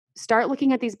start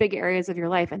looking at these big areas of your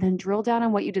life and then drill down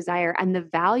on what you desire. And the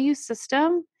value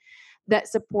system that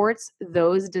supports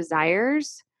those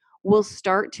desires will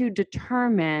start to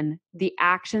determine the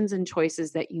actions and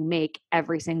choices that you make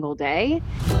every single day.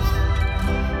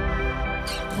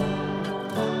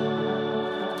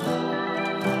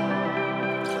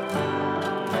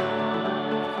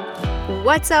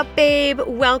 What's up, babe?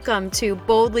 Welcome to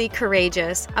Boldly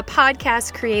Courageous, a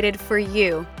podcast created for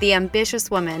you, the ambitious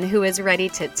woman who is ready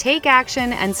to take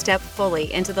action and step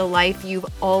fully into the life you've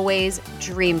always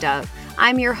dreamed of.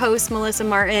 I'm your host, Melissa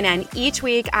Martin, and each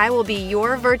week I will be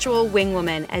your virtual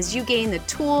wingwoman as you gain the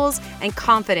tools and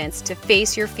confidence to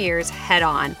face your fears head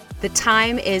on. The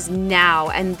time is now,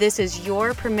 and this is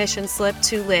your permission slip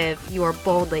to live your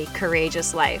boldly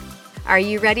courageous life. Are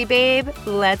you ready, babe?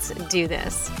 Let's do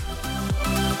this.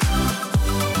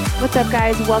 What's up,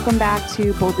 guys? Welcome back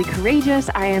to Boldly Courageous.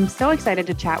 I am so excited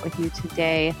to chat with you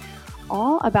today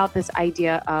all about this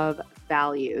idea of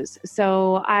values.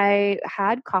 So I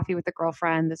had coffee with a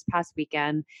girlfriend this past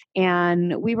weekend,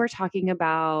 and we were talking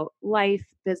about life,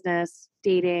 business,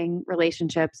 dating,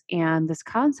 relationships, and this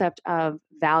concept of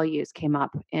values came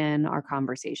up in our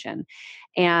conversation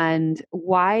and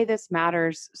why this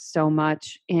matters so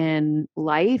much in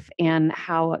life and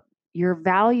how your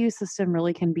value system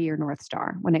really can be your North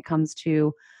Star when it comes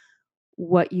to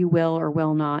what you will or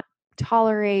will not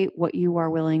tolerate, what you are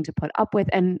willing to put up with.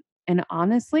 And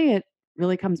honestly, it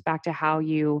really comes back to how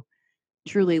you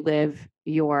truly live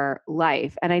your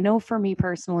life. And I know for me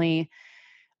personally,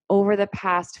 over the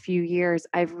past few years,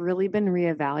 I've really been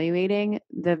reevaluating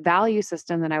the value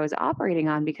system that I was operating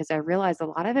on because I realized a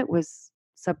lot of it was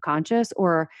subconscious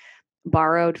or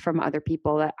borrowed from other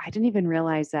people that I didn't even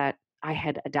realize that I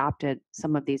had adopted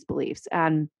some of these beliefs.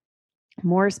 And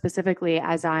more specifically,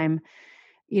 as I'm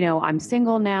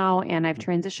single now and I've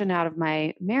transitioned out of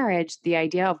my marriage, the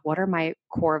idea of what are my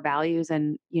core values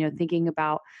and, thinking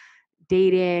about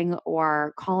dating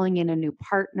or calling in a new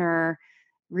partner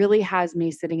really has me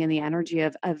sitting in the energy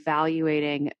of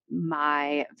evaluating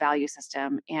my value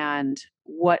system and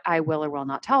what I will or will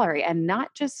not tolerate. And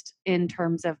not just in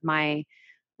terms of my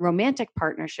romantic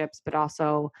partnerships, but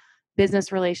also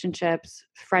business relationships,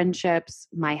 friendships,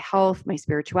 my health, my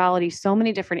spirituality, so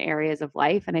many different areas of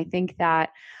life. And I think that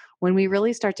when we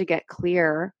really start to get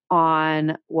clear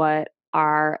on what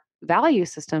our value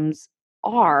systems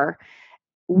are,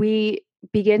 we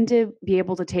begin to be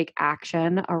able to take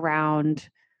action around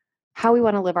how we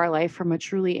want to live our life from a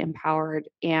truly empowered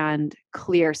and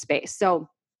clear space. So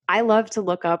I love to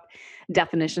look up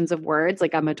definitions of words.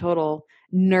 Like I'm a total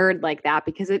nerd like that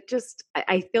because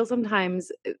I feel sometimes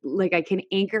like I can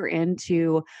anchor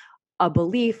into a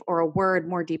belief or a word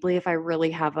more deeply if I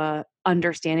really have a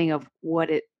understanding of what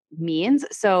it means.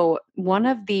 So one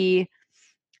of the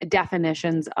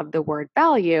definitions of the word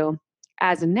value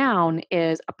as a noun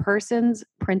is a person's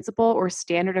principle or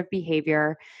standard of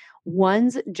behavior,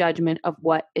 one's judgment of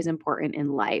what is important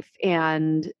in life.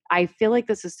 And I feel like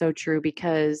this is so true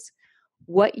because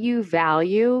what you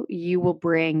value, you will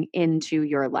bring into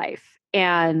your life.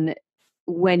 And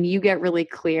when you get really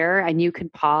clear and you can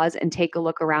pause and take a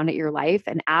look around at your life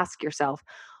and ask yourself,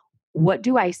 what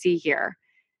do I see here?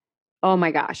 Oh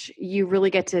my gosh, you really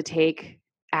get to take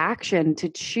action to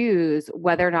choose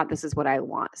whether or not this is what I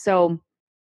want. So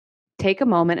take a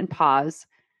moment and pause,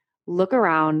 look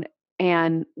around,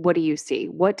 and what do you see?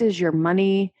 What does your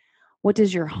money, what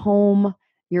does your home,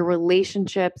 your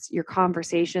relationships, your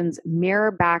conversations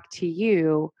mirror back to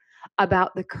you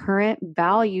about the current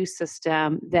value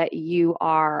system that you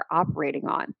are operating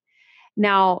on?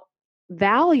 Now,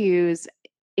 values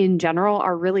in general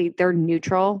are really they're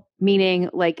neutral, meaning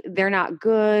like they're not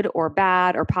good or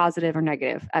bad or positive or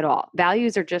negative at all.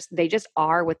 Values are just they just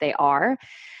are what they are.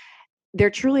 They're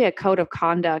truly a code of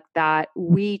conduct that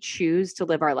we choose to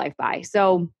live our life by.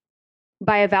 So,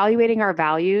 by evaluating our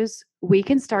values, we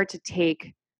can start to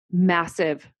take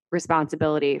massive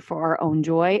responsibility for our own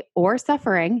joy or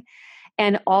suffering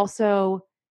and also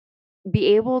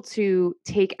be able to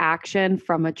take action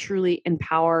from a truly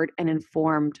empowered and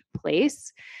informed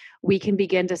place. We can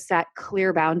begin to set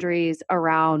clear boundaries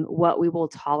around what we will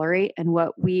tolerate and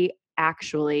what we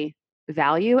actually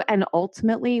value. And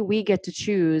ultimately, we get to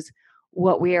choose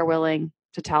what we are willing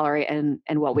to tolerate and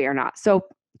what we are not. So,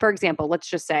 for example, let's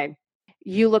just say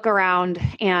you look around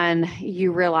and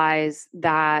you realize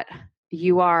that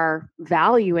you are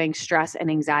valuing stress and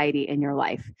anxiety in your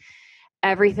life.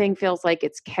 Everything feels like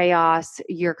it's chaos.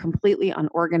 You're completely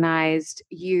unorganized.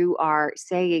 You are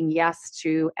saying yes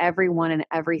to everyone and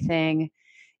everything.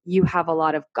 You have a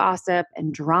lot of gossip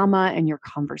and drama in your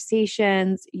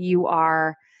conversations. You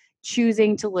are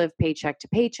choosing to live paycheck to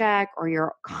paycheck, or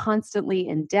you're constantly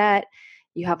in debt,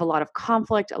 you have a lot of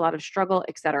conflict, a lot of struggle,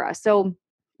 etc. So,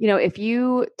 if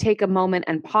you take a moment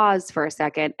and pause for a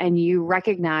second and you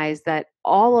recognize that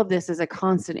all of this is a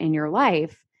constant in your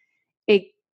life, it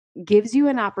gives you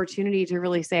an opportunity to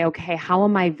really say, okay, how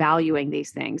am I valuing these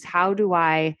things? How do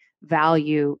I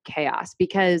value chaos?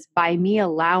 Because by me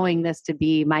allowing this to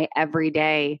be my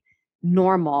everyday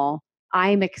normal,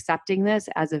 I'm accepting this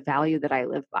as a value that I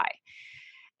live by.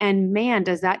 And man,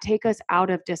 does that take us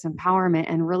out of disempowerment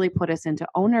and really put us into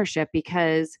ownership?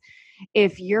 Because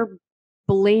if you're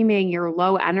blaming your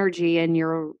low energy and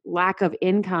your lack of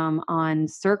income on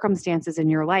circumstances in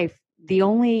your life, the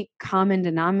only common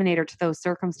denominator to those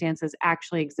circumstances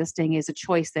actually existing is a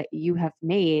choice that you have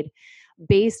made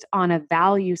based on a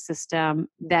value system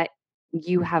that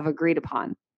you have agreed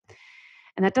upon.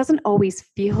 And that doesn't always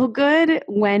feel good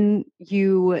when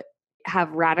you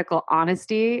have radical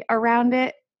honesty around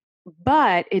it,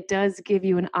 but it does give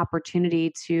you an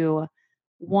opportunity to,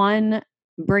 one,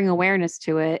 bring awareness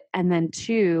to it, and then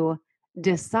two,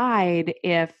 decide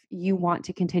if you want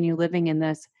to continue living in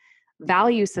this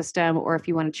value system or if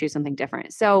you want to choose something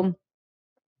different. So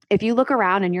if you look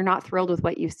around and you're not thrilled with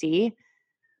what you see,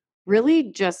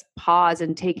 really just pause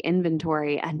and take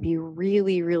inventory and be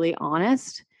really, really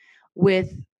honest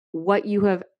with what you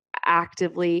have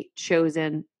actively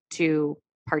chosen to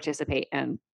participate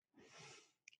in.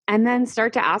 And then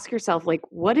start to ask yourself, like,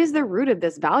 what is the root of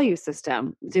this value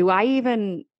system? Do I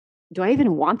even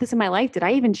want this in my life? Did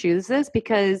I even choose this?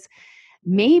 Because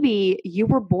maybe you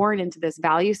were born into this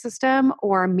value system,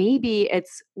 or maybe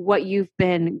it's what you've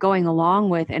been going along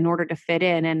with in order to fit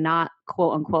in and not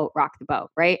quote unquote rock the boat,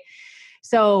 right?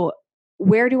 So,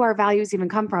 where do our values even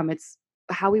come from? It's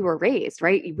how we were raised,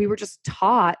 right? We were just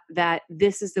taught that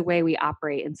this is the way we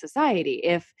operate in society.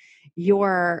 If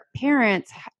your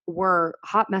parents were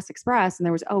hot mess express and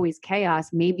there was always chaos,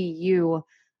 maybe you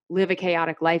live a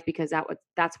chaotic life because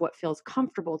that's what feels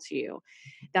comfortable to you.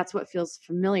 That's what feels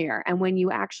familiar. And when you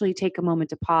actually take a moment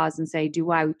to pause and say,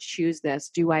 do I choose this?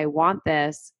 Do I want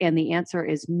this? And the answer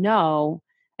is no.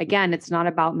 Again, it's not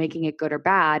about making it good or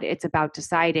bad. It's about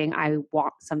deciding I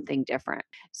want something different.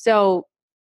 So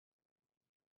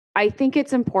I think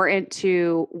it's important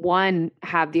to, one,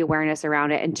 have the awareness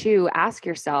around it, and two, ask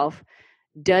yourself,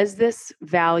 does this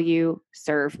value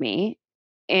serve me?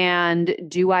 And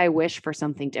do I wish for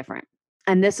something different?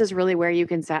 And this is really where you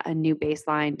can set a new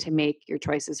baseline to make your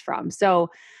choices from. So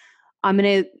I'm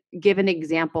going to give an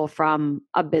example from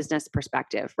a business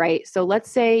perspective, right? So let's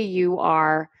say you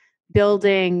are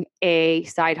building a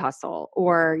side hustle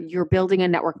or you're building a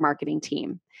network marketing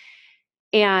team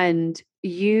and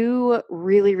you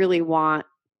really, really want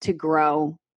to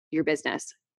grow your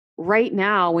business. Right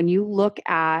now, when you look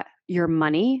at your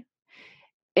money,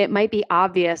 it might be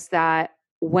obvious that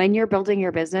when you're building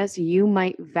your business, you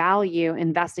might value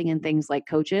investing in things like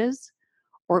coaches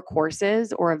or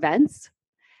courses or events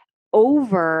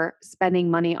over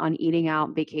spending money on eating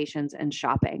out, vacations, and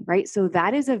shopping, right? So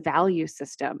that is a value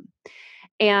system.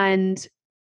 And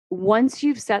once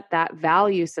you've set that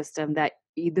value system that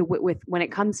with when it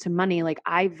comes to money, like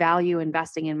I value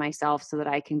investing in myself so that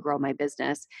I can grow my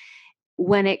business.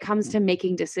 When it comes to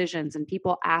making decisions and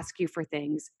people ask you for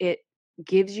things, it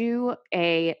gives you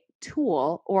a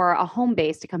tool or a home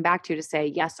base to come back to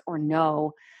say yes or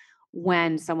no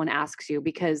when someone asks you,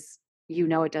 because you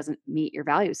know it doesn't meet your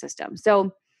value system.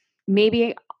 So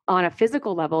maybe on a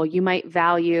physical level, you might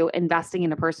value investing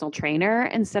in a personal trainer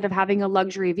instead of having a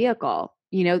luxury vehicle.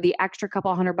 The extra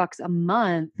couple $100 a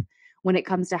month when it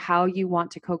comes to how you want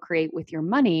to co-create with your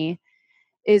money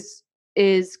is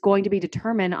going to be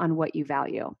determined on what you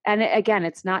value. And again,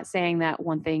 it's not saying that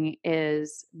one thing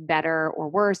is better or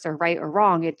worse or right or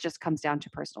wrong. It just comes down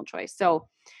to personal choice. So,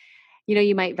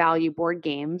 you might value board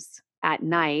games at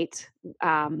night,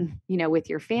 with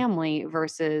your family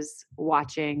versus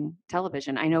watching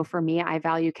television. I know for me, I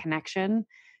value connection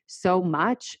so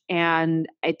much, and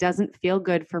it doesn't feel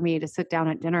good for me to sit down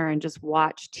at dinner and just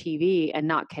watch TV and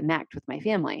not connect with my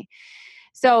family.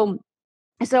 So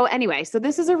anyway, so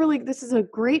this is a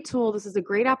great tool. This is a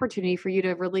great opportunity for you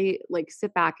to really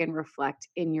sit back and reflect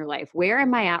in your life. Where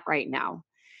am I at right now?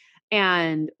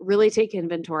 And really take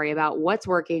inventory about what's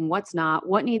working, what's not,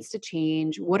 what needs to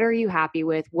change, what are you happy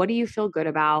with, what do you feel good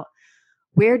about,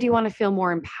 where do you want to feel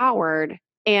more empowered,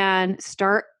 and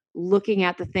start looking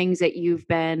at the things that you've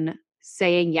been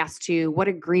saying yes to. What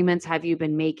agreements have you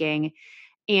been making?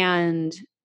 And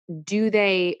do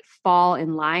they fall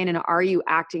in line? And are you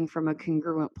acting from a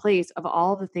congruent place of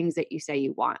all the things that you say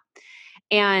you want?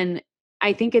 And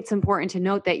I think it's important to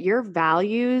note that your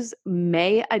values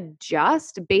may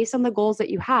adjust based on the goals that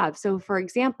you have. So, for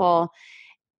example,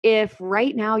 if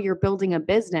right now you're building a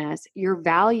business, your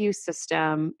value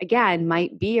system, again,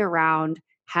 might be around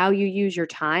how you use your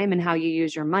time and how you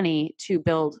use your money to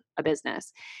build a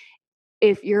business.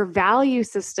 If your value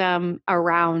system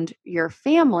around your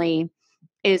family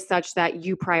is such that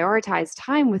you prioritize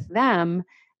time with them,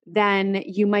 then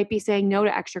you might be saying no to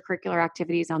extracurricular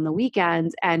activities on the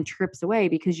weekends and trips away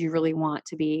because you really want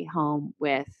to be home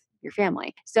with your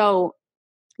family. So,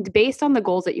 based on the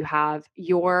goals that you have,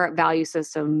 your value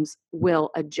systems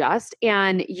will adjust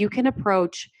and you can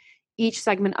approach each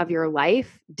segment of your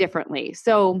life differently.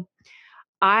 So,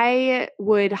 I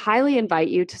would highly invite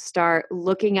you to start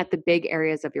looking at the big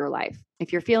areas of your life.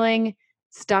 If you're feeling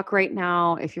stuck right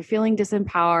now, if you're feeling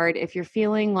disempowered, if you're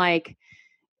feeling like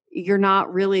you're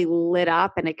not really lit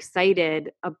up and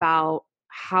excited about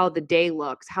how the day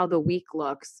looks, how the week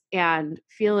looks, and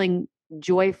feeling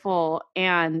joyful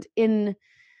and in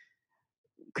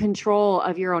control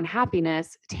of your own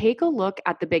happiness, take a look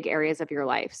at the big areas of your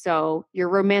life. So, your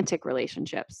romantic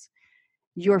relationships,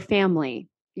 your family,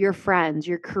 your friends,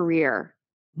 your career,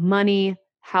 money,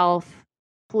 health,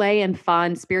 play and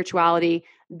fun, spirituality.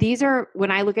 These are,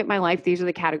 when I look at my life, these are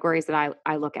the categories that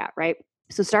I look at, right?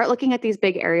 So start looking at these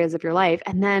big areas of your life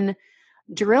and then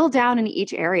drill down in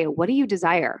each area. What do you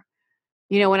desire?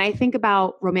 When I think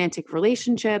about romantic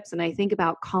relationships and I think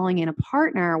about calling in a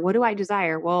partner, what do I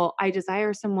desire? Well, I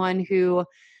desire someone who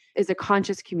is a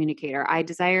conscious communicator. I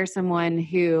desire someone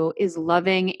who is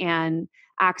loving and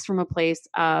acts from a place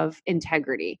of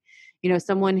integrity.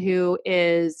 Someone who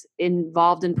is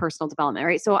involved in personal development,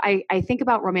 right? So I think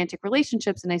about romantic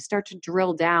relationships and I start to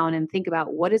drill down and think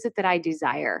about what is it that I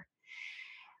desire.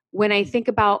 When I think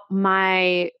about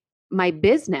my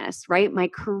business, right? My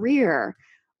career,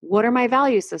 what are my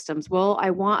value systems? Well,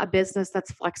 I want a business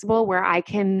that's flexible where I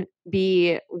can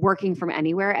be working from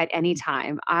anywhere at any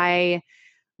time. I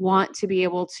want to be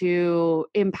able to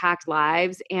impact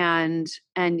lives and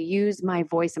use my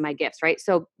voice and my gifts, right?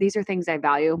 So these are things I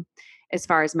value as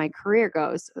far as my career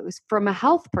goes. From a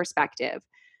health perspective,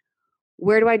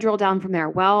 where do I drill down from there?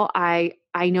 Well, I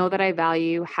know that I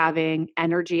value having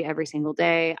energy every single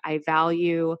day. I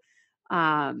value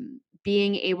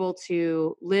being able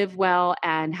to live well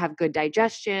and have good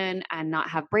digestion and not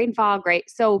have brain fog, right?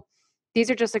 So these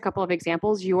are just a couple of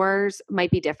examples. Yours might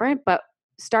be different, but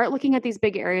start looking at these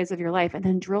big areas of your life and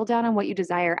then drill down on what you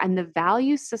desire. And the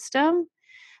value system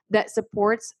that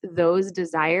supports those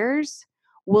desires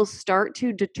will start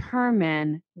to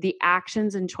determine the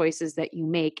actions and choices that you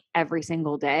make every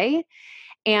single day.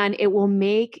 And it will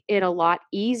make it a lot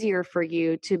easier for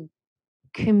you to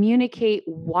communicate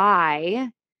why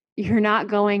you're not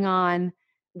going on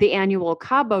the annual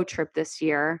Cabo trip this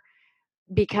year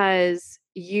because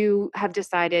you have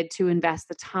decided to invest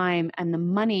the time and the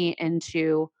money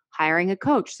into hiring a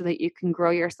coach so that you can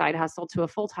grow your side hustle to a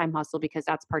full-time hustle because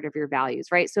that's part of your values,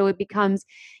 right? So it becomes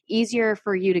easier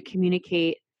for you to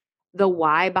communicate the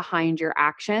why behind your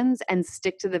actions and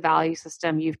stick to the value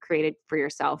system you've created for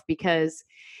yourself. Because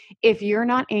if you're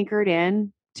not anchored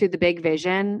in to the big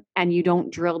vision and you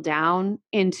don't drill down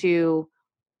into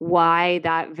why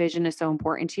that vision is so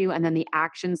important to you and then the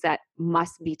actions that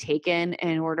must be taken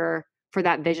in order for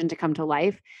that vision to come to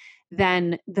life,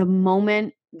 then the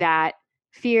moment that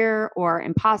fear or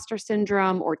imposter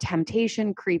syndrome or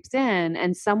temptation creeps in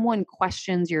and someone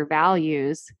questions your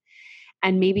values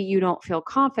and maybe you don't feel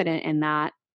confident in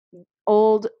that,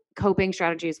 old coping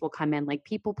strategies will come in like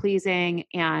people pleasing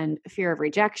and fear of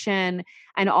rejection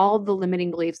and all the limiting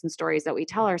beliefs and stories that we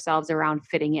tell ourselves around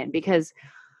fitting in. Because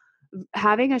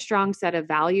having a strong set of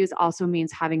values also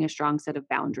means having a strong set of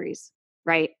boundaries,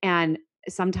 right? And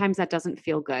sometimes that doesn't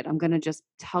feel good. I'm going to just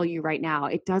tell you right now,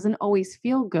 it doesn't always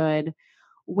feel good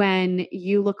when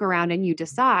you look around and you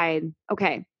decide,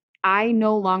 okay, I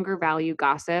no longer value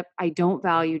gossip. I don't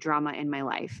value drama in my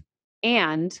life.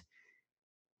 And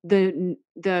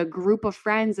the group of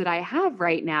friends that I have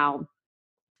right now,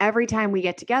 every time we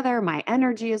get together, my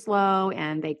energy is low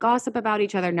and they gossip about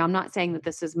each other. Now, I'm not saying that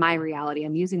this is my reality.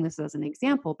 I'm using this as an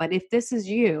example, but if this is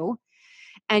you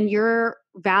and you're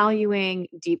valuing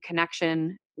deep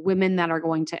connection, women that are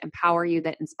going to empower you,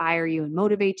 that inspire you and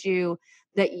motivate you,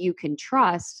 that you can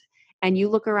trust, and you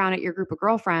look around at your group of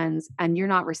girlfriends and you're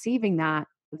not receiving that,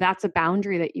 that's a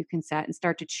boundary that you can set and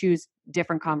start to choose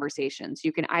different conversations.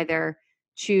 You can either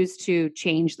choose to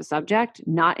change the subject,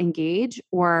 not engage,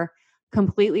 or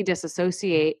completely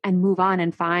disassociate and move on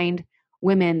and find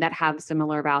women that have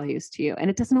similar values to you. And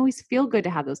it doesn't always feel good to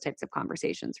have those types of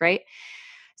conversations, right?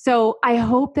 So I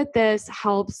hope that this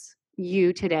helps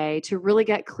you today to really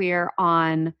get clear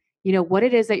on, what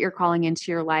it is that you're calling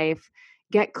into your life,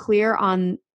 get clear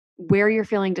on where you're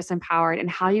feeling disempowered and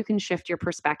how you can shift your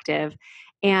perspective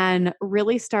and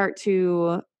really start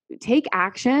to take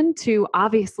action to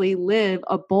obviously live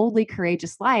a boldly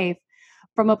courageous life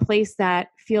from a place that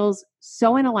feels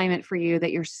so in alignment for you,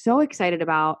 that you're so excited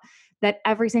about, that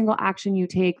every single action you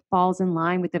take falls in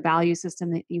line with the value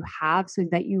system that you have so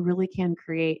that you really can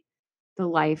create the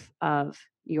life of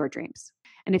your dreams.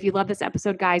 And if you love this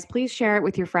episode, guys, please share it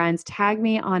with your friends. Tag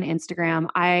me on Instagram.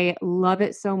 I love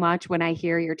it so much when I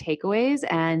hear your takeaways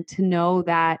and to know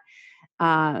that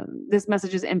this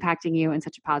message is impacting you in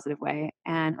such a positive way.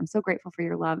 And I'm so grateful for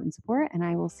your love and support. And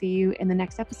I will see you in the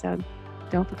next episode.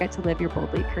 Don't forget to live your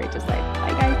boldly courageous life.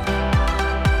 Bye, guys.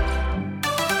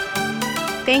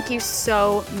 Thank you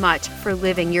so much for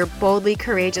living your boldly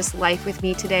courageous life with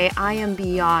me today. I am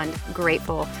beyond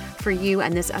grateful for you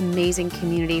and this amazing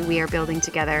community we are building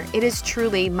together. It is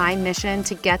truly my mission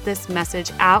to get this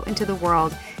message out into the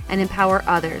world and empower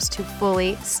others to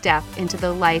fully step into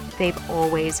the life they've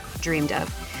always dreamed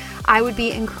of. I would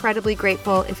be incredibly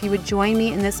grateful if you would join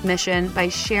me in this mission by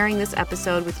sharing this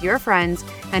episode with your friends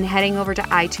and heading over to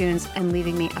iTunes and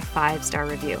leaving me a 5-star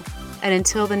review. And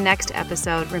until the next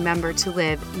episode, remember to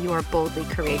live your boldly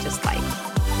courageous life.